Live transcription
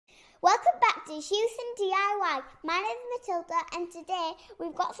Welcome back to Huson DIY. My name is Matilda and today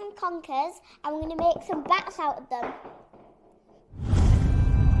we've got some conkers and we're going to make some bats out of them.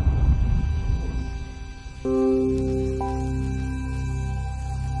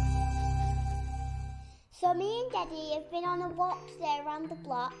 So me and Daddy have been on a walk today around the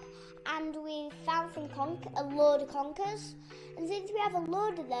block and we found a load of conkers, and since we have a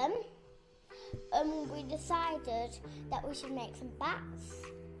load of them, we decided that we should make some bats.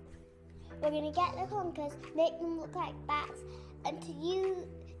 We're going to get the conkers, make them look like bats, and to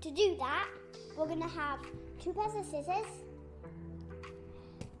do that, we're going to have 2 pairs of scissors,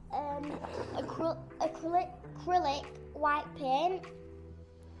 acrylic white paint,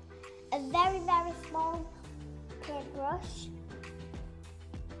 a very, very small paintbrush,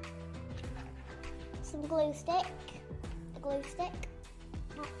 some glue stick,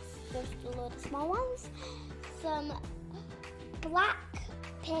 that's just a load of small ones, some black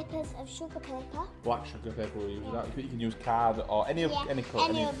papers of sugar paper. Black sugar paper we'll use that. You can use card or any other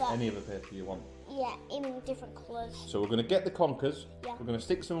paper you want. Yeah, even different colours. So we're going to get the conkers. Yeah. We're going to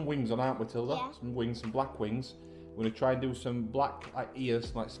stick some wings on, aren't we, Matilda? Yeah. Some wings, some black wings. We're going to try and do some black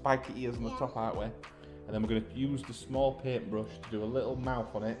ears, like spiky ears on the top, aren't we? And then we're going to use the small paintbrush to do a little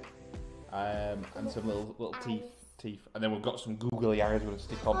mouth on it, and some little teeth. And then we've got some googly eyes we're going to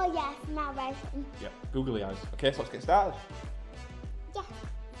stick on. Oh yeah, now right. Yeah, googly eyes. Okay, so let's get started. Yeah.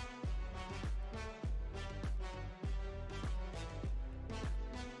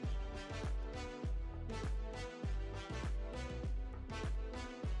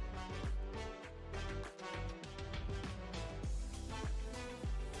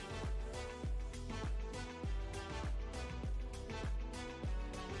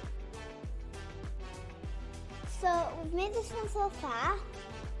 So we've made this one so far,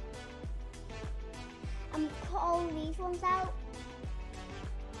 and we've cut all these ones out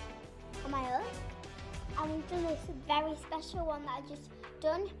on my own, and we've done this very special one that I've just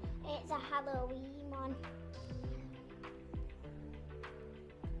done. It's a Halloween one.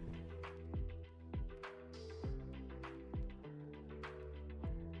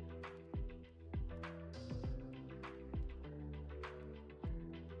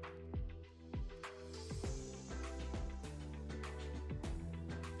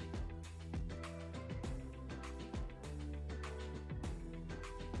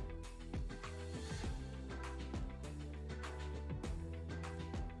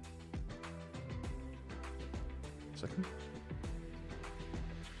 Second.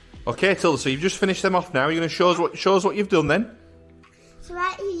 Okay, Tilda, so you've just finished them off now. You're going to show us what you've done then? So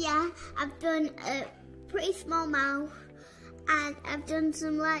right here, I've done a pretty small mouth, and I've done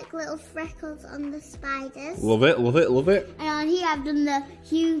some like little freckles on the spiders. Love it, love it, love it. And on here, I've done the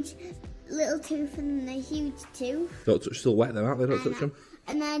huge little tooth and the huge tooth. Don't touch, still wet them, aren't they? Don't touch them.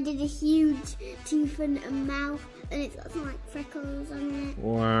 And then I did a huge tooth and a mouth, and it's got some like freckles on it.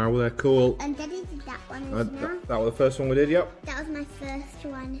 Wow, they're cool. And Daddy did that one as well. That was the first one we did, yep. That was my first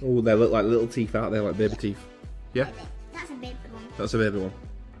one. Oh, they look like little teeth, aren't they? Like baby teeth. Yeah? That's a baby one. That's a baby one.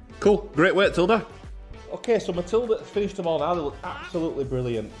 Cool, great work, Tilda. Okay, so Matilda's finished them all now. They look absolutely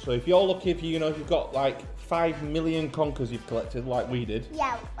brilliant. So if you're lucky, if you've got like 5 million conkers you've collected, like we did.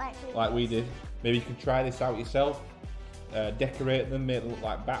 Yeah, like we did. Maybe you could try this out yourself. Decorate them, make them look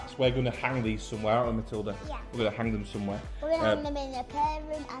like bats. We're going to hang these somewhere, aren't we, Matilda? Yeah. We're going to hang them somewhere. We're going to hang them in the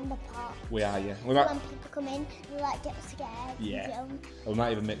playroom and the park. We are, yeah. So when people come in, they like get scared. Yeah. We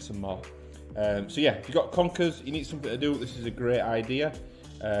might even make some more. So yeah, if you've got conkers, you need something to do. This is a great idea.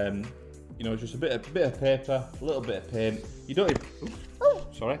 Just a bit of paper, a little bit of paint. You don't even.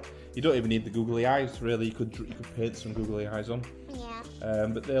 Sorry. You don't even need the googly eyes. Really, you could paint some googly eyes on. Yeah.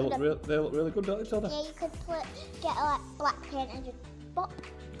 But they look really good, don't they, Tilda? Yeah, you could get like black paint and just pop.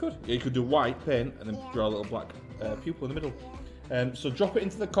 Good. Yeah, you could do white paint and then draw a little black pupil in the middle. Yeah. So drop it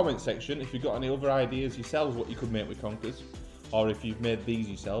into the comment section if you've got any other ideas yourselves what you could make with conkers, or if you've made these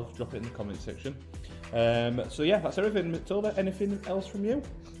yourself, drop it in the comment section. So yeah, that's everything, Matilda. Anything else from you?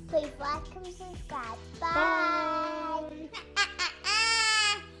 Please like and subscribe. Bye.